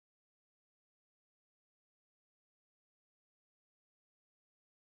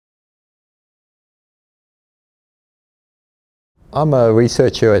I'm a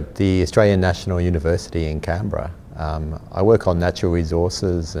researcher at the Australian National University in Canberra. I work on natural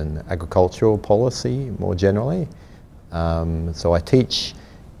resources and agricultural policy more generally. So I teach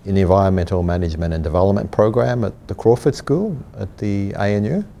in the Environmental Management and Development program at the Crawford School at the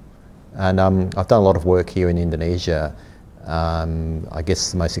ANU. And I've done a lot of work here in Indonesia. I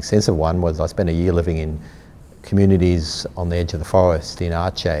guess the most extensive one was I spent a year living in communities on the edge of the forest in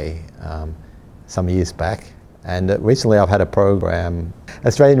Aceh some years back. And recently I've had a program,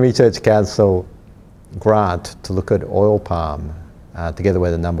 Australian Research Council grant to look at oil palm together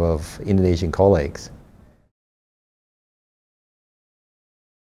with a number of Indonesian colleagues.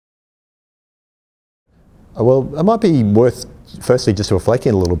 Well, it might be worth firstly just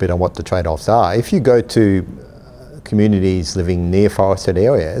reflecting a little bit on what the trade-offs are. If you go to communities living near forested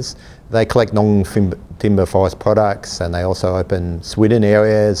areas, they collect non-timber forest products, and they also open swidden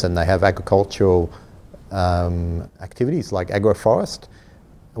areas, and they have agricultural activities like agroforest,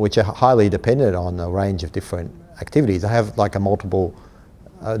 which are highly dependent on a range of different activities. They have like a multiple,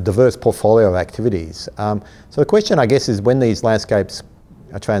 diverse portfolio of activities. So the question, I guess, is when these landscapes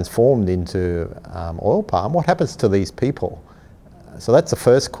are transformed into oil palm, what happens to these people? So that's the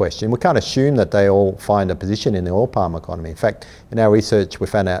first question. We can't assume that they all find a position in the oil palm economy. In fact, in our research, we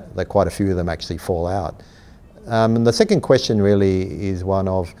found out that quite a few of them actually fall out. And the second question really is one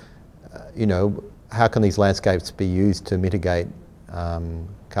of, how can these landscapes be used to mitigate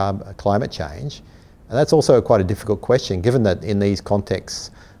climate change? And that's also quite a difficult question, given that in these contexts,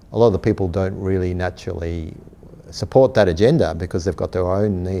 a lot of the people don't really naturally support that agenda because they've got their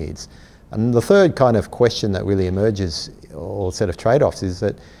own needs. And the third kind of question that really emerges, or set of trade-offs, is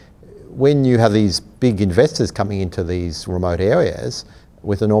that when you have these big investors coming into these remote areas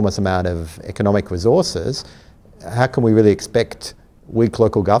with enormous amount of economic resources, how can we really expect weak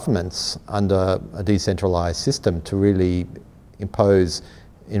local governments under a decentralised system to really impose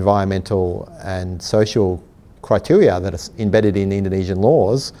environmental and social criteria that are embedded in Indonesian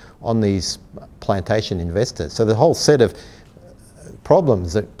laws on these plantation investors? So the whole set of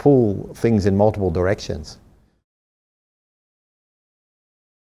problems that pull things in multiple directions.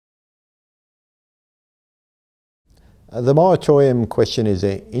 The moratorium question is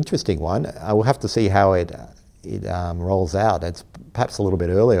an interesting one. We'll have to see how it rolls out. It's perhaps a little bit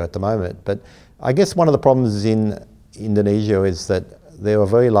earlier at the moment, but I guess one of the problems in Indonesia is that there are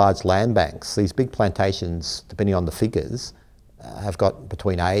very large land banks. These big plantations, depending on the figures, have got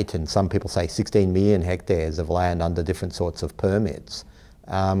between 8 and some people say 16 million hectares of land under different sorts of permits.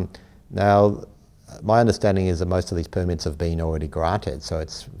 Now, my understanding is that most of these permits have been already granted, so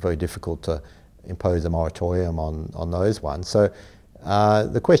it's very difficult to impose a moratorium on those ones. So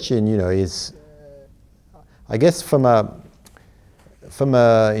the question, is, I guess from a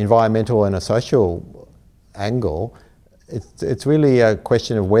environmental and a social angle, it's really a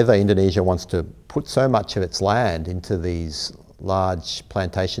question of whether Indonesia wants to put so much of its land into these large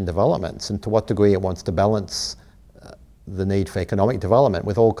plantation developments, and to what degree it wants to balance the need for economic development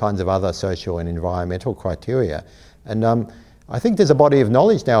with all kinds of other social and environmental criteria. And I think there's a body of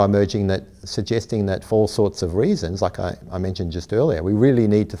knowledge now emerging that suggesting that for all sorts of reasons, like I mentioned just earlier, we really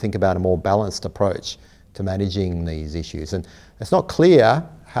need to think about a more balanced approach to managing these issues. And it's not clear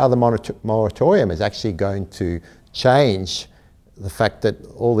how the moratorium is actually going to change the fact that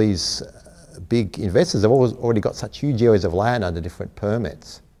all these big investors have already got such huge areas of land under different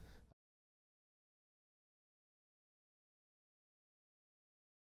permits.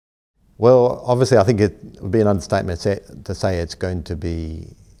 Well, obviously I think it would be an understatement to say it's going to be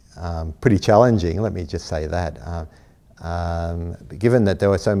pretty challenging, let me just say that. Given that there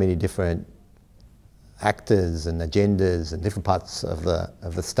are so many different actors and agendas and different parts of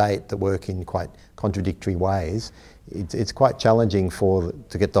the state that work in quite contradictory ways, it's quite challenging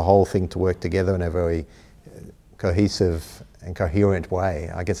to get the whole thing to work together in a very cohesive and coherent way.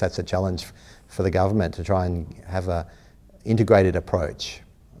 I guess that's a challenge for the government, to try and have an integrated approach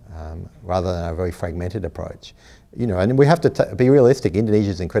rather than a very fragmented approach. And we have to be realistic. Indonesia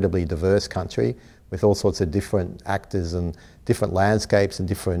is an incredibly diverse country with all sorts of different actors and different landscapes and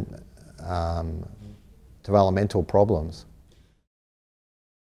different developmental problems.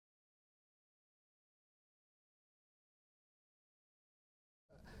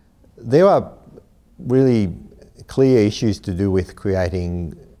 There are really clear issues to do with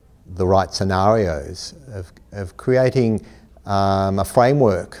creating the right scenarios, of creating a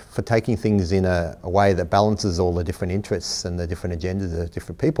framework for taking things in a way that balances all the different interests and the different agendas of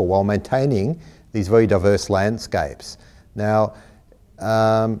different people while maintaining these very diverse landscapes. Now,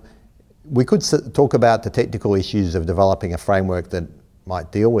 we could talk about the technical issues of developing a framework that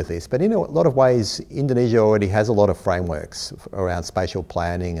might deal with this. But in a lot of ways, Indonesia already has a lot of frameworks around spatial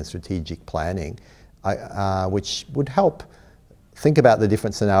planning and strategic planning, which would help think about the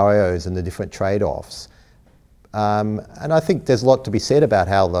different scenarios and the different trade-offs. And I think there's a lot to be said about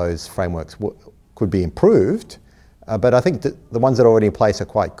how those frameworks could be improved, but I think that the ones that are already in place are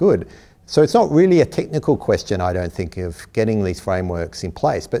quite good. So it's not really a technical question, I don't think, of getting these frameworks in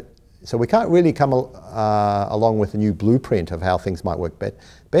place. So we can't really come along with a new blueprint of how things might work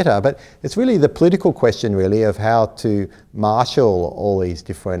better, but it's really the political question, really, of how to marshal all these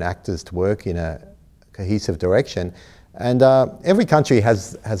different actors to work in a cohesive direction. And every country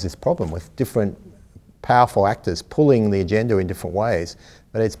has this problem with different powerful actors pulling the agenda in different ways,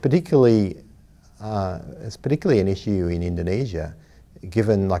 but it's particularly an issue in Indonesia,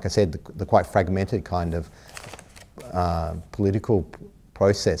 given, like I said, the quite fragmented kind of political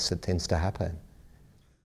process that tends to happen.